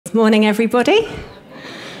Morning, everybody. I'm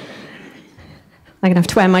going to have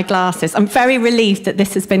to wear my glasses. I'm very relieved that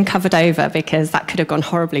this has been covered over because that could have gone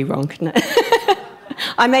horribly wrong, couldn't it?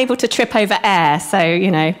 I'm able to trip over air,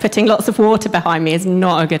 so, putting lots of water behind me is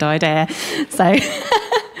not a good idea. So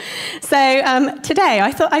today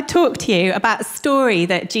I thought I'd talk to you about a story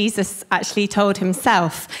that Jesus actually told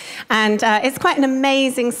himself. And it's quite an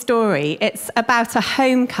amazing story. It's about a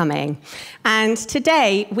homecoming. And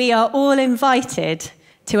today we are all invited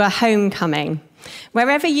to a homecoming.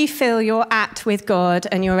 Wherever you feel you're at with God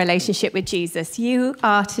and your relationship with Jesus, you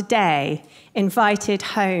are today invited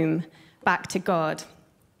home back to God.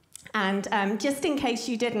 And just in case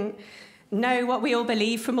you didn't know what we all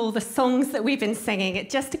believe from all the songs that we've been singing,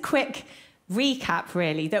 just a quick recap,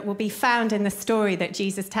 really, that will be found in the story that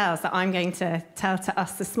Jesus tells that I'm going to tell to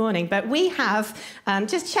us this morning. But we have,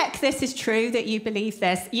 just check this is true, that you believe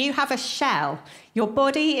this. You have a shell. Your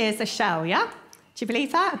body is a shell, yeah? Do you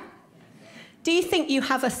believe that? Do you think you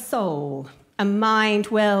have a soul, a mind,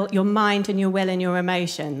 will, your mind and your will and your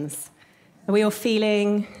emotions? Are we all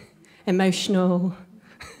feeling emotional?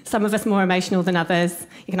 Some of us more emotional than others.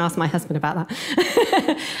 You can ask my husband about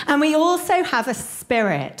that. And we also have a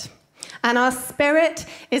spirit. And our spirit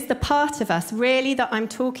is the part of us, really, that I'm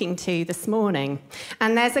talking to this morning.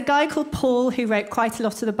 And there's a guy called Paul who wrote quite a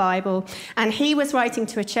lot of the Bible. And he was writing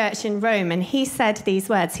to a church in Rome. And he said these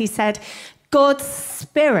words. He said, God's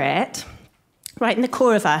spirit, right in the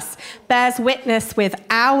core of us, bears witness with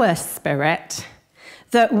our spirit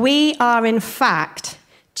that we are, in fact,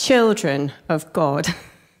 children of God.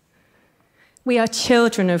 We are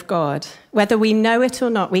children of God. Whether we know it or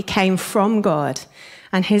not, we came from God.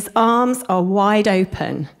 And his arms are wide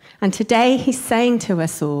open. And today he's saying to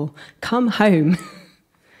us all, come home.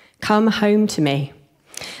 Come home to me.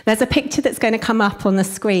 There's a picture that's going to come up on the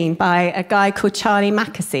screen by a guy called Charlie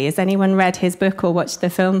Mackesy. Has anyone read his book or watched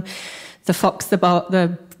the film? The Fox,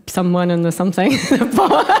 the someone and the something.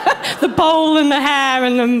 The bowl and the hare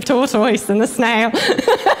and the tortoise and the snail.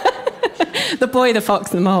 The boy, the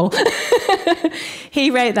fox, and the mole.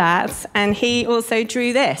 He wrote that, and he also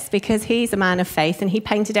drew this because he's a man of faith, and he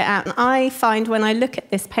painted it out. And I find when I look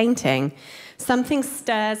at this painting, something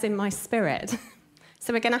stirs in my spirit.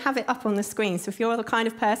 So we're going to have it up on the screen. So if you're the kind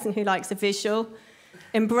of person who likes a visual,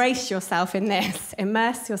 embrace yourself in this,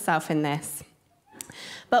 immerse yourself in this.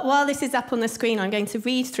 But while this is up on the screen, I'm going to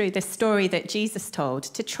read through this story that Jesus told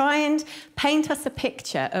to try and paint us a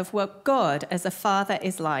picture of what God as a father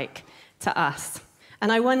is like to us.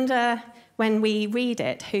 And I wonder, when we read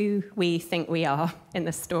it, who we think we are in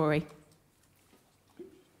the story.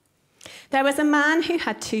 There was a man who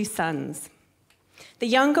had 2 sons. The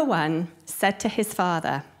younger one said to his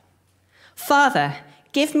father, "Father,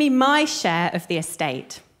 give me my share of the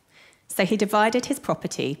estate." So he divided his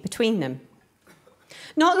property between them.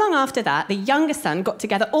 Not long after that, the younger son got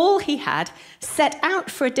together all he had, set out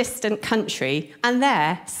for a distant country, and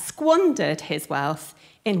there squandered his wealth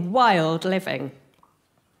in wild living.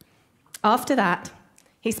 After that,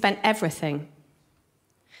 he spent everything.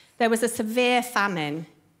 There was a severe famine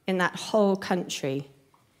in that whole country,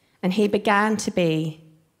 and he began to be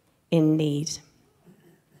in need.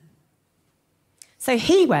 So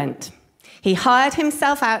he went. He hired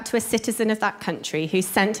himself out to a citizen of that country who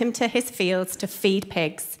sent him to his fields to feed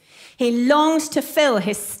pigs. He longed to fill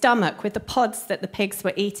his stomach with the pods that the pigs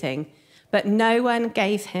were eating, but no one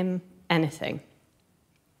gave him anything.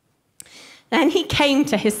 Then he came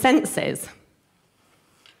to his senses.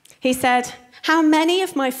 He said, "How many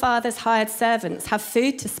of my father's hired servants have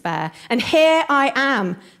food to spare? And here I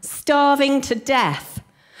am, starving to death.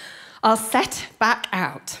 I'll set back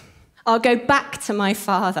out. I'll go back to my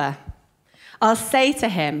father. I'll say to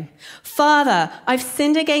him, 'Father, I've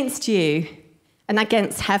sinned against you and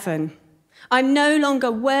against heaven. I'm no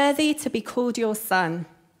longer worthy to be called your son.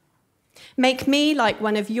 Make me like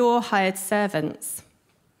one of your hired servants.'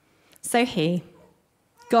 So he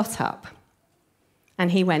got up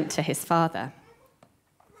and he went to his father."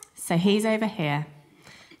 So he's over here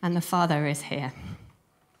and the father is here.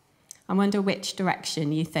 I wonder which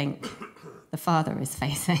direction you think the father is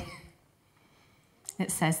facing.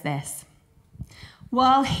 It says this: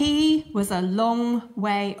 "While he was a long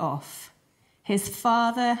way off, his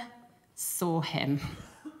father saw him.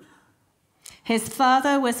 His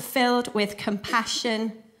father was filled with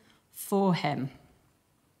compassion for him.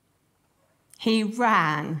 He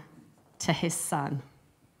ran to his son.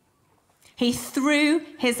 He threw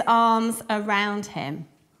his arms around him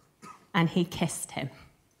and he kissed him."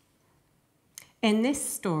 In this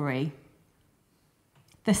story,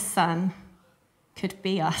 the son could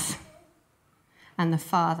be us, and the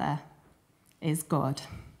Father is God.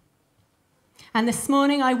 And this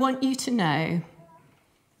morning, I want you to know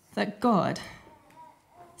that God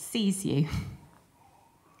sees you.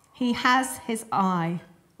 He has his eye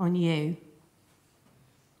on you.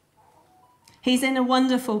 He's in a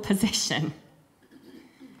wonderful position.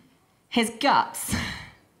 His guts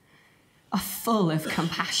are full of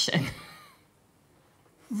compassion.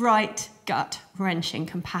 Right gut-wrenching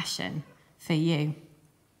compassion for you.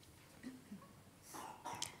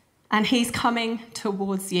 And he's coming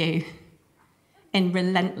towards you in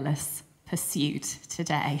relentless pursuit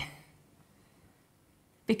today.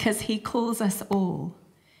 Because he calls us all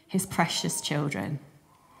his precious children.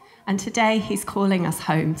 And today he's calling us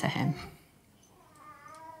home to him.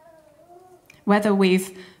 Whether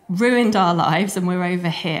we've ruined our lives and we're over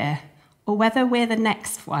here, or whether we're the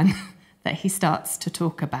next one that he starts to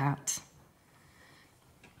talk about.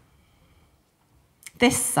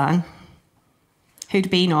 This son, who'd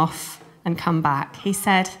been off and come back, he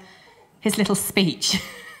said his little speech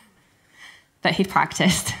that he'd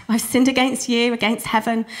practiced. I've sinned against you, against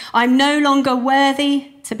heaven. I'm no longer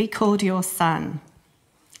worthy to be called your son.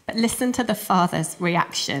 But listen to the father's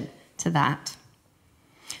reaction to that.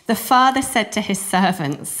 The father said to his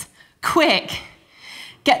servants, quick,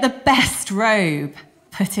 get the best robe,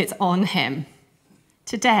 put it on him.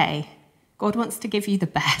 Today, God wants to give you the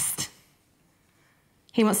best.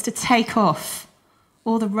 He wants to take off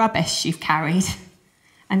all the rubbish you've carried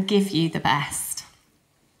and give you the best.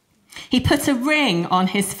 He put a ring on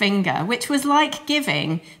his finger, which was like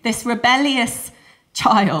giving this rebellious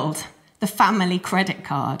child the family credit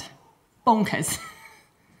card. Bonkers.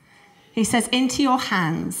 He says, into your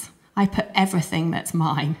hands, I put everything that's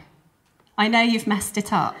mine. I know you've messed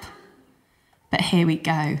it up, but here we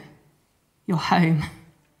go. You're home.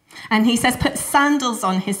 And he says, put sandals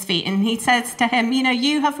on his feet. And he says to him, you know,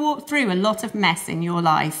 you have walked through a lot of mess in your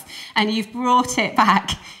life and you've brought it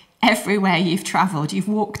back everywhere you've traveled. You've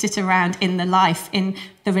walked it around in the life, in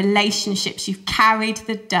the relationships. You've carried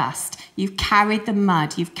the dust. You've carried the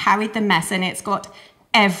mud. You've carried the mess, and it's got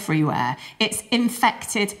everywhere. It's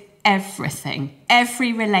infected everything,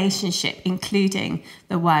 every relationship, including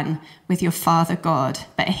the one with your Father God.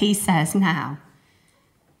 But he says now,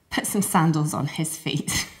 put some sandals on his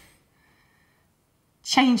feet.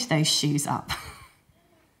 Change those shoes up.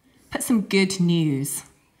 Put some good news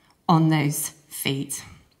on those feet.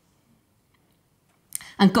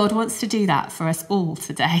 And God wants to do that for us all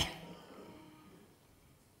today.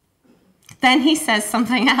 Then he says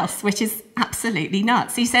something else, which is absolutely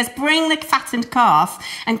nuts. He says, bring the fattened calf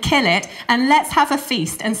and kill it, and let's have a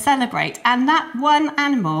feast and celebrate. And that one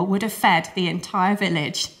animal would have fed the entire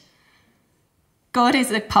village. God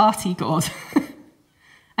is a party God,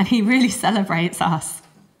 and he really celebrates us.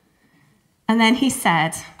 And then he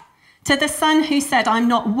said, to the son who said, I'm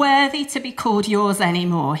not worthy to be called yours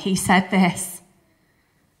anymore, he said this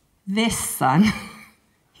son,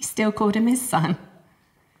 he still called him his son,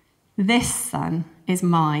 this son is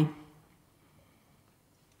mine.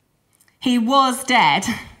 He was dead,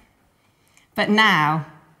 but now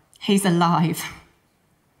he's alive.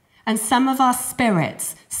 And some of our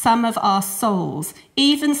spirits, some of our souls,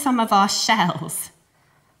 even some of our shells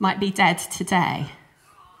might be dead today.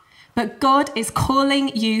 But God is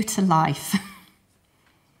calling you to life.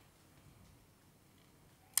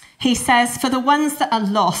 He says, for the ones that are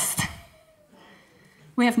lost,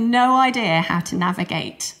 we have no idea how to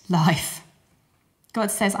navigate life.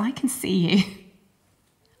 God says, I can see you.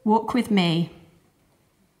 Walk with me,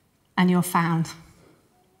 and you're found.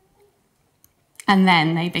 And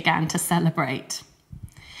then they began to celebrate.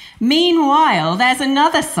 Meanwhile, there's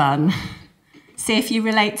another son. See if you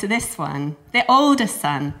relate to this one. The older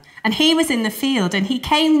son. And he was in the field, and he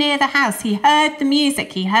came near the house. He heard the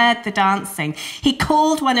music. He heard the dancing. He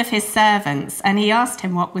called one of his servants, and he asked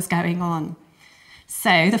him what was going on.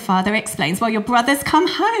 So the father explains, well, your brother's come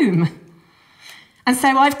home. And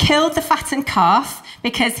so I've killed the fattened calf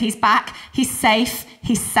because he's back, he's safe,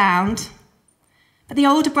 he's sound. But the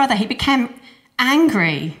older brother, he became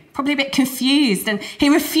angry, probably a bit confused, and he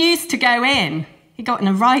refused to go in. He got in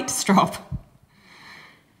a right strop.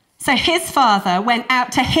 So his father went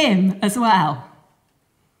out to him as well.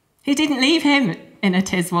 He didn't leave him in a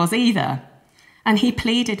tiswas either, and he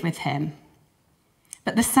pleaded with him.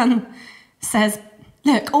 But the son says,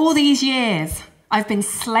 look, all these years I've been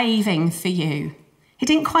slaving for you. He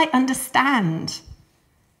didn't quite understand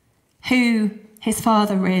who his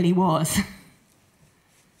father really was.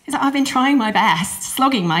 He's like, I've been trying my best,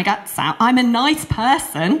 slogging my guts out. I'm a nice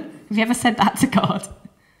person. Have you ever said that to God?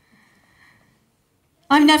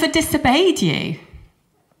 I've never disobeyed you.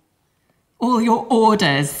 All your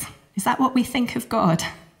orders. Is that what we think of God?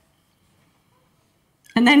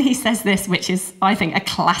 And then he says this, which is, I think, a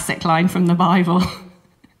classic line from the Bible.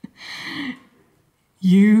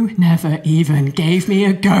 You never even gave me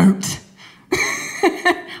a goat.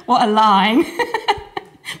 What a line.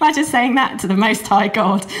 Imagine saying that to the Most High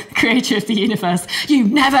God, the creator of the universe. You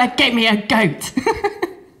never gave me a goat.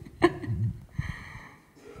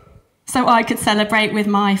 So I could celebrate with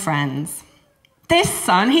my friends. This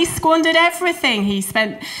son, he squandered everything. He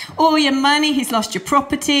spent all your money, he's lost your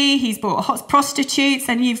property, he's bought prostitutes,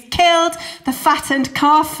 and you've killed the fattened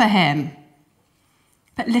calf for him.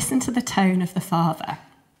 But listen to the tone of the father.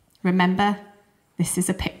 Remember, this is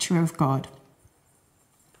a picture of God.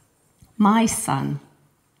 My son,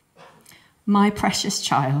 my precious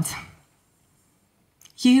child,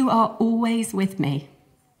 you are always with me.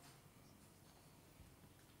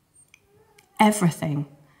 Everything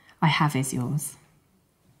I have is yours.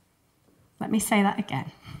 Let me say that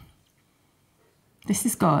again. This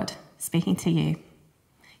is God speaking to you.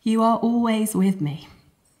 You are always with me.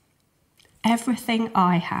 Everything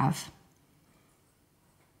I have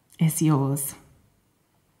is yours.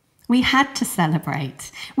 We had to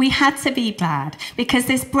celebrate. We had to be glad because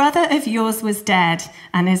this brother of yours was dead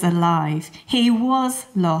and is alive. He was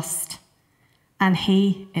lost and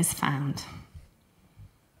he is found.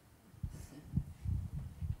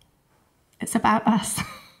 It's about us.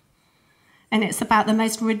 And it's about the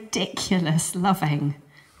most ridiculous, loving,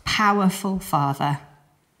 powerful Father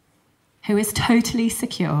who is totally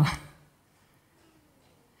secure,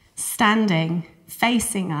 standing,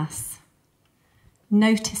 facing us,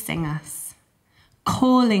 noticing us,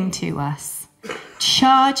 calling to us,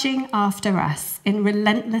 charging after us in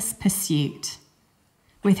relentless pursuit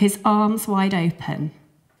with his arms wide open.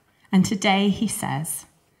 And today he says,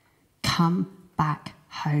 come back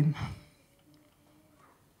home.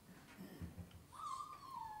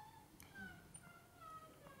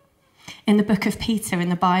 In the book of Peter in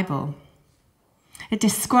the Bible, it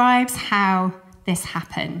describes how this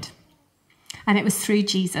happened. And it was through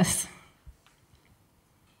Jesus.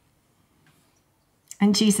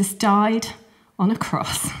 And Jesus died on a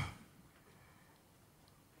cross,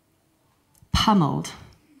 pummeled,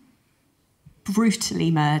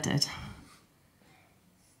 brutally murdered.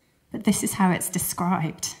 But this is how it's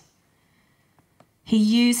described. He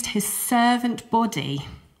used his servant body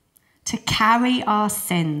to carry our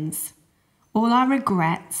sins, all our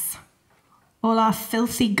regrets, all our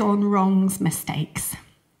filthy gone wrongs, mistakes.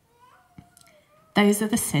 Those are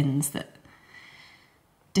the sins that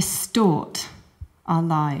distort our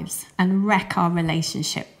lives and wreck our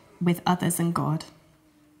relationship with others and God.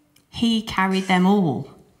 He carried them all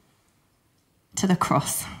to the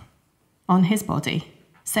cross on his body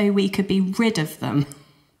so we could be rid of them,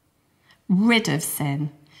 rid of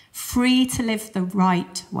sin, free to live the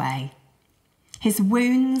right way. His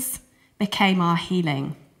wounds became our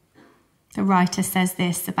healing. The writer says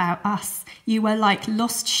this about us. You were like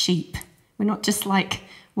lost sheep. We're not just like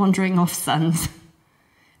wandering off sons.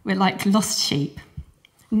 We're like lost sheep.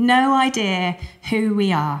 No idea who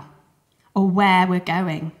we are or where we're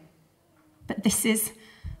going. But this is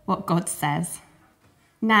what God says.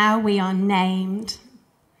 Now we are named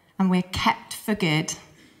and we're kept for good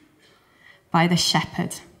by the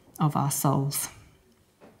shepherd of our souls.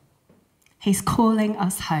 He's calling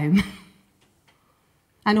us home.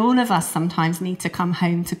 And all of us sometimes need to come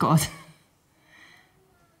home to God.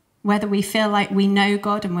 Whether we feel like we know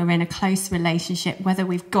God and we're in a close relationship, whether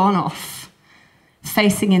we've gone off,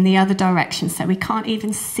 facing in the other direction, so we can't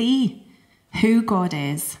even see who God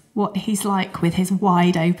is, what he's like with his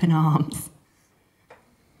wide open arms.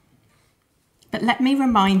 But let me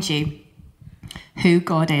remind you who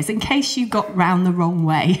God is, in case you got round the wrong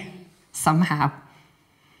way somehow.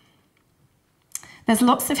 There's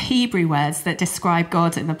lots of Hebrew words that describe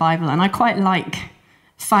God in the Bible, and I quite like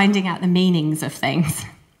finding out the meanings of things.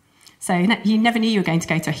 So you never knew you were going to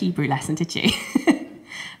go to a Hebrew lesson, did you?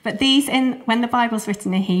 But when the Bible's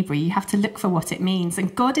written in Hebrew, you have to look for what it means.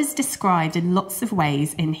 And God is described in lots of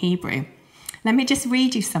ways in Hebrew. Let me just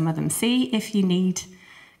read you some of them. See if you need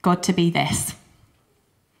God to be this.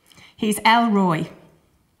 He's El Roy,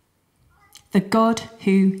 the God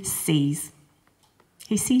who sees.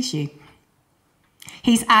 He sees you.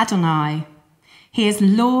 He's Adonai. He is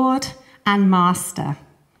Lord and Master.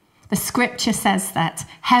 The scripture says that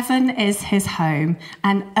heaven is his home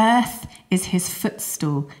and earth is his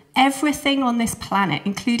footstool. Everything on this planet,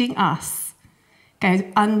 including us, goes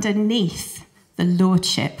underneath the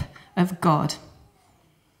lordship of God.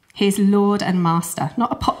 He is Lord and Master.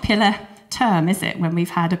 Not a popular term, is it, when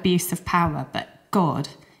we've had abuse of power, but God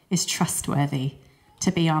is trustworthy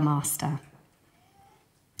to be our master.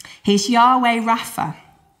 He's Yahweh Rapha,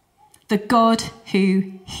 the God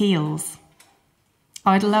who heals.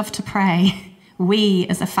 I'd love to pray. We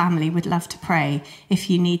as a family would love to pray if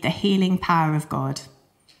you need the healing power of God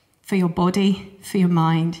for your body, for your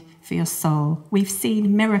mind, for your soul. We've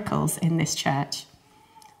seen miracles in this church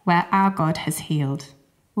where our God has healed.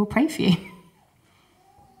 We'll pray for you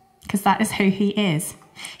because that is who he is.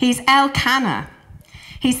 He's Elkanah.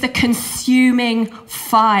 He's the consuming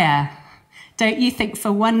fire. Don't you think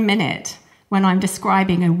for 1 minute when I'm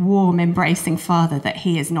describing a warm, embracing father that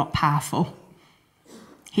he is not powerful.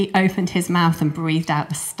 He opened his mouth and breathed out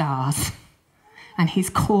the stars, and he's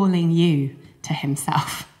calling you to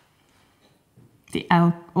himself. The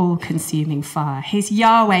all-consuming fire. He's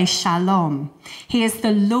Yahweh Shalom. He is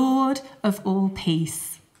the Lord of all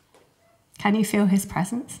peace. Can you feel his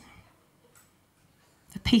presence?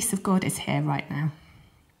 The peace of God is here right now.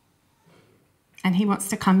 And he wants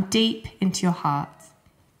to come deep into your heart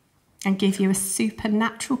and give you a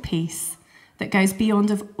supernatural peace that goes beyond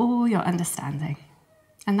of all your understanding.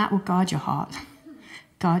 And that will guard your heart,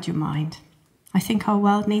 guard your mind. I think our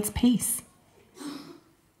world needs peace.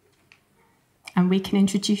 And we can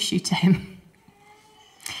introduce you to him.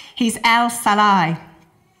 He's El Salai.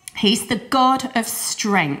 He's the God of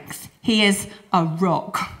strength. He is a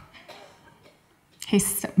rock.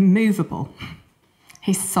 He's movable.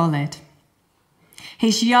 He's solid.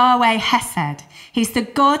 He's Yahweh Hesed. He's the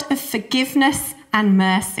God of forgiveness and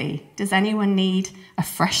mercy. Does anyone need a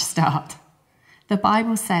fresh start? The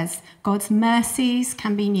Bible says God's mercies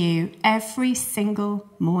can be new every single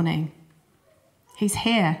morning. He's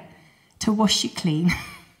here to wash you clean.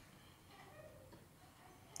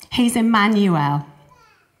 He's Emmanuel.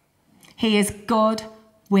 He is God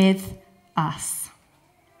with us.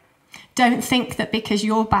 Don't think that because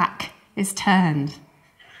your back is turned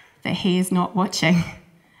that he is not watching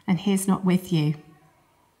and he is not with you.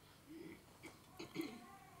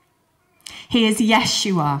 He is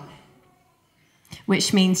Yeshua,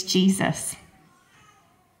 which means Jesus,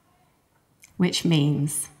 which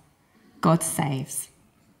means God saves.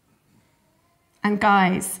 And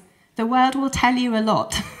guys, the world will tell you a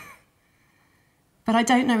lot, but I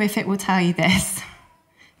don't know if it will tell you this,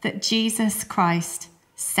 that Jesus Christ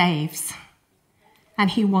saves,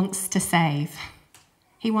 and he wants to save.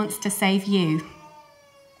 He wants to save you.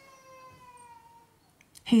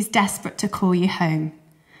 He's desperate to call you home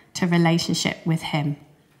to relationship with him.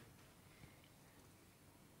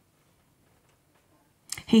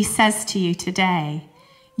 He says to you today,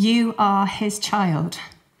 you are his child.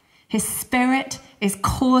 His spirit is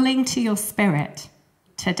calling to your spirit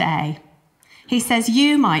today. He says,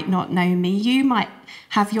 you might not know me, you might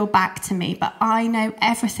have your back to me, but I know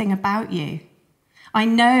everything about you. I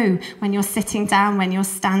know when you're sitting down, when you're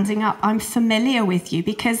standing up. I'm familiar with you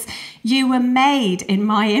because you were made in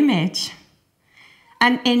my image.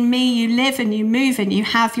 And in me you live and you move and you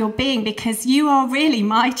have your being because you are really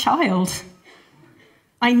my child.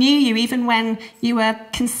 I knew you even when you were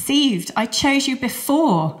conceived. I chose you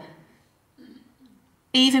before.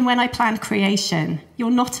 Even when I planned creation,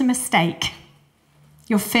 you're not a mistake.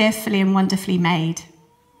 You're fearfully and wonderfully made.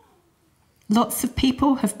 Lots of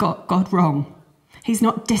people have got God wrong. He's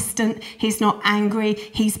not distant, he's not angry,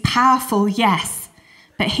 he's powerful, yes,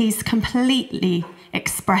 but he's completely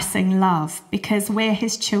expressing love because we're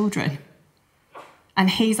his children and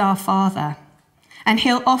he's our father. And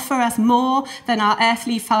he'll offer us more than our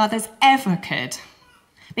earthly fathers ever could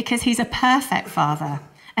because he's a perfect father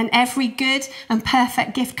and every good and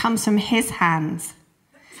perfect gift comes from his hands.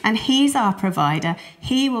 And he's our provider.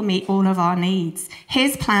 He will meet all of our needs.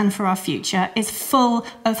 His plan for our future is full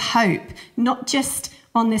of hope, not just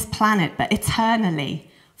on this planet, but eternally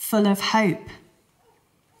full of hope.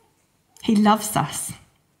 He loves us,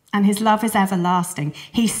 and his love is everlasting.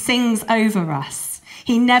 He sings over us.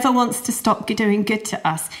 He never wants to stop doing good to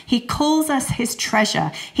us. He calls us his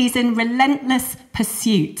treasure. He's in relentless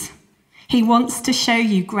pursuit. He wants to show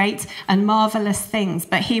you great and marvelous things,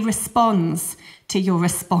 but he responds to your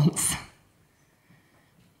response.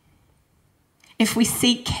 If we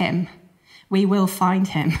seek him, we will find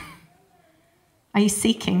him. Are you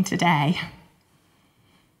seeking today?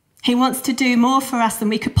 He wants to do more for us than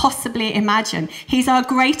we could possibly imagine. He's our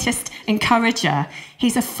greatest encourager.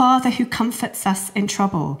 He's a father who comforts us in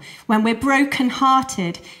trouble. When we're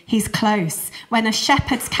brokenhearted, he's close. When a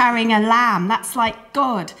shepherd's carrying a lamb, that's like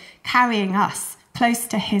God carrying us close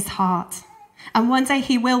to his heart. And one day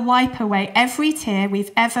he will wipe away every tear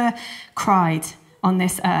we've ever cried on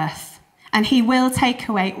this earth. And he will take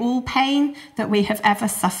away all pain that we have ever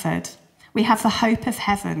suffered. We have the hope of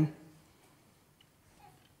heaven.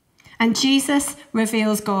 And Jesus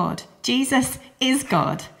reveals God. Jesus is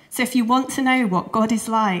God. So if you want to know what God is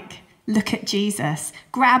like, look at Jesus,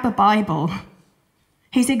 grab a Bible.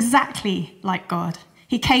 He's exactly like God.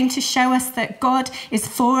 He came to show us that God is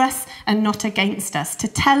for us and not against us, to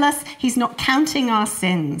tell us he's not counting our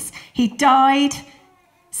sins. He died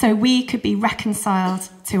so we could be reconciled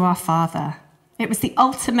to our Father. It was the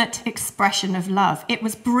ultimate expression of love. It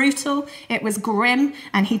was brutal, it was grim,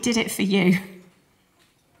 and he did it for you.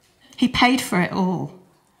 He paid for it all.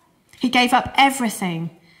 He gave up everything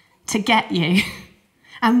to get you.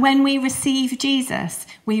 And when we receive Jesus,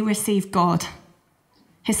 we receive God.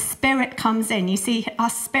 His Spirit comes in. You see, our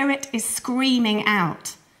spirit is screaming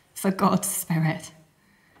out for God's Spirit.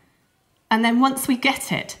 And then once we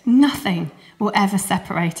get it, nothing will ever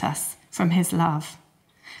separate us from his love.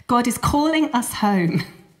 God is calling us home.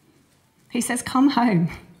 He says, come home.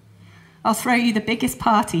 I'll throw you the biggest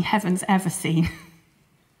party heaven's ever seen.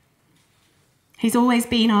 He's always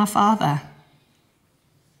been our Father.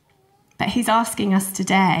 But he's asking us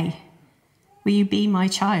today, will you be my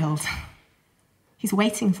child? He's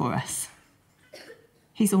waiting for us.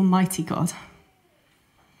 He's Almighty God.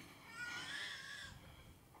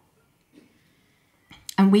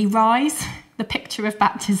 And we rise, the picture of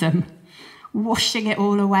baptism, washing it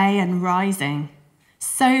all away and rising.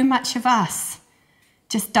 So much of us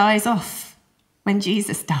just dies off when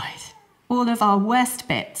Jesus died. All of our worst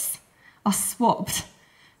bits are swapped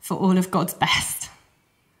for all of God's best.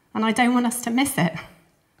 And I don't want us to miss it.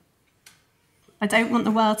 I don't want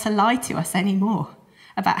the world to lie to us anymore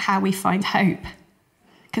about how we find hope,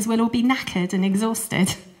 because we'll all be knackered and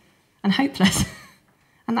exhausted and hopeless,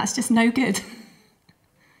 and that's just no good.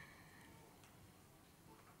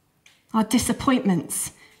 Our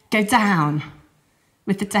disappointments go down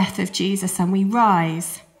with the death of Jesus, and we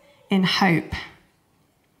rise in hope.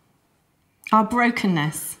 Our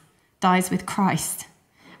brokenness dies with Christ,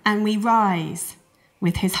 and we rise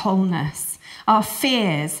with his wholeness. Our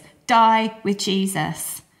fears die with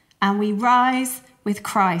Jesus, and we rise with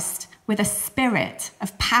Christ with a spirit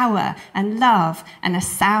of power and love and a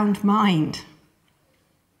sound mind.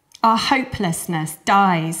 Our hopelessness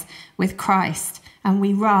dies with Christ, and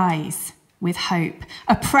we rise with hope.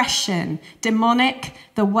 Oppression, demonic,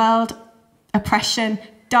 the world oppression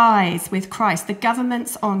dies with Christ. The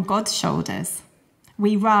government's on God's shoulders.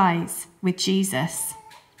 We rise with Jesus.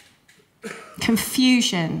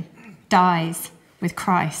 Confusion dies with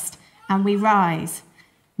Christ, and we rise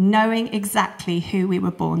knowing exactly who we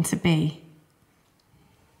were born to be.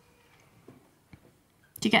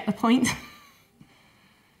 Do you get the point?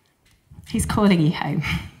 He's calling you home.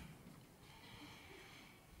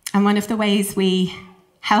 And one of the ways we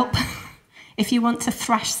help, if you want to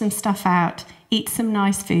thrash some stuff out, eat some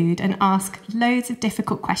nice food and ask loads of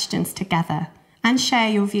difficult questions together and share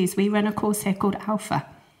your views. We run a course here called Alpha.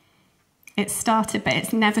 It's started, but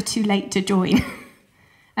it's never too late to join.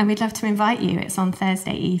 And we'd love to invite you. It's on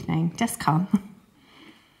Thursday evening. Just come.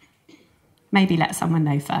 Maybe let someone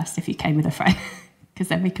know first if you came with a friend, because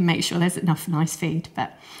then we can make sure there's enough nice food.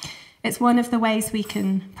 But it's one of the ways we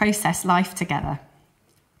can process life together,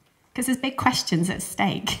 because there's big questions at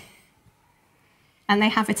stake, and they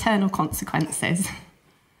have eternal consequences.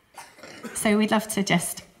 So we'd love to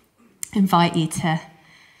just invite you to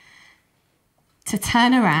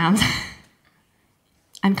turn around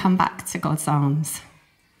and come back to God's arms.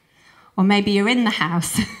 Or maybe you're in the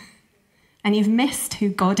house and you've missed who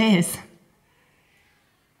God is.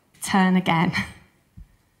 Turn again.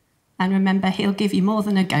 And remember, he'll give you more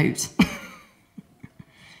than a goat.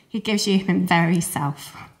 He gives you his very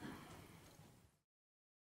self.